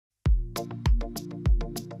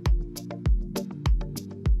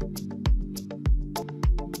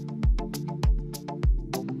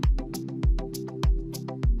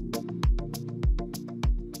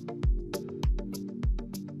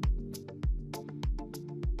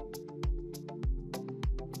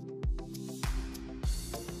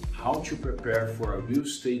how to prepare for a real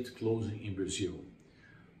estate closing in Brazil.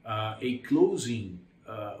 A closing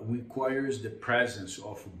requires the presence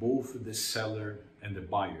of both the seller and the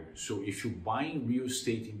buyer. So if you're buying real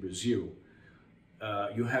estate in Brazil,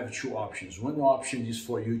 you have two options. One option is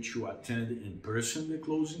for you to attend in person the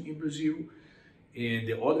closing in Brazil, and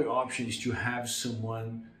the other option is to have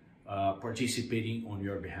someone participating on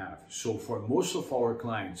your behalf. So for most of our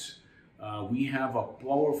clients, we have a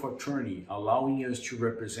power of attorney allowing us to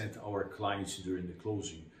represent our clients during the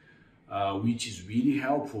closing, which is really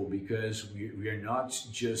helpful because we are not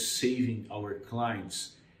just saving our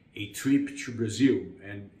clients a trip to Brazil,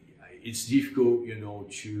 and it's difficult,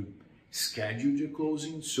 to schedule the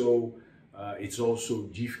closing. So it's also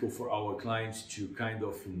difficult for our clients to kind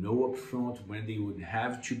of know upfront when they would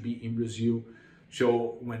have to be in Brazil.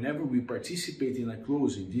 So whenever we participate in a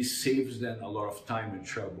closing, this saves them a lot of time and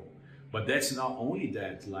trouble. But that's not only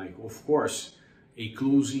that, like, of course, a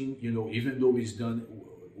closing, even though it's done,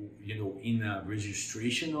 in a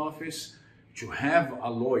registration office, to have a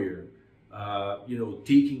lawyer,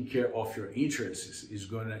 taking care of your interests is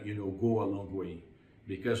gonna, go a long way.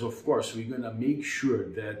 Because of course, we're gonna make sure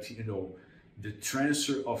that, the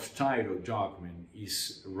transfer of title document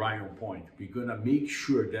is right on point. We're gonna make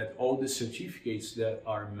sure that all the certificates that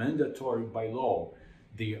are mandatory by law,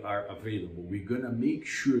 they are available. We're gonna make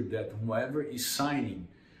sure that whoever is signing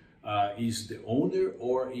is the owner,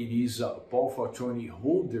 or it is a power of attorney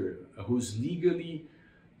holder who's legally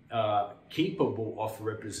capable of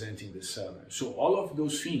representing the seller. So all of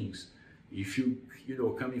those things, if you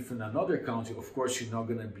coming from another country, of course you're not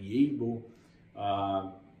gonna be able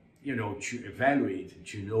to evaluate,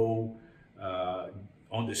 to know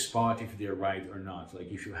on the spot if they're right or not.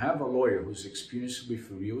 Like if you have a lawyer who's experienced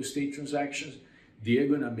with real estate transactions, they're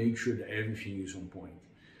gonna make sure that everything is on point.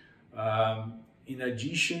 In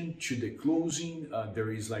addition to the closing,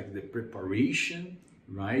 there is like the preparation,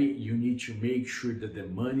 right? You need to make sure that the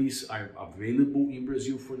monies are available in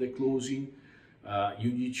Brazil for the closing.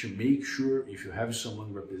 You need to make sure, if you have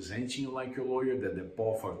someone representing you like your lawyer, that the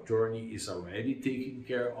power of attorney is already taken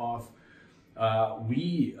care of.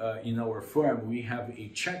 We, in our firm, we have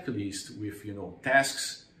a checklist with,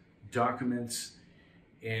 tasks, documents,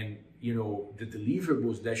 and, the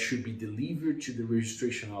deliverables that should be delivered to the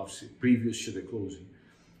registration office previous to the closing.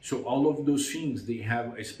 So all of those things, they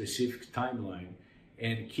have a specific timeline,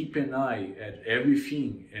 and keep an eye at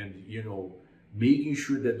everything, and, making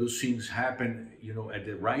sure that those things happen, at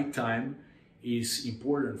the right time is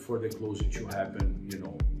important for the closing to happen,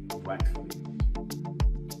 rightfully.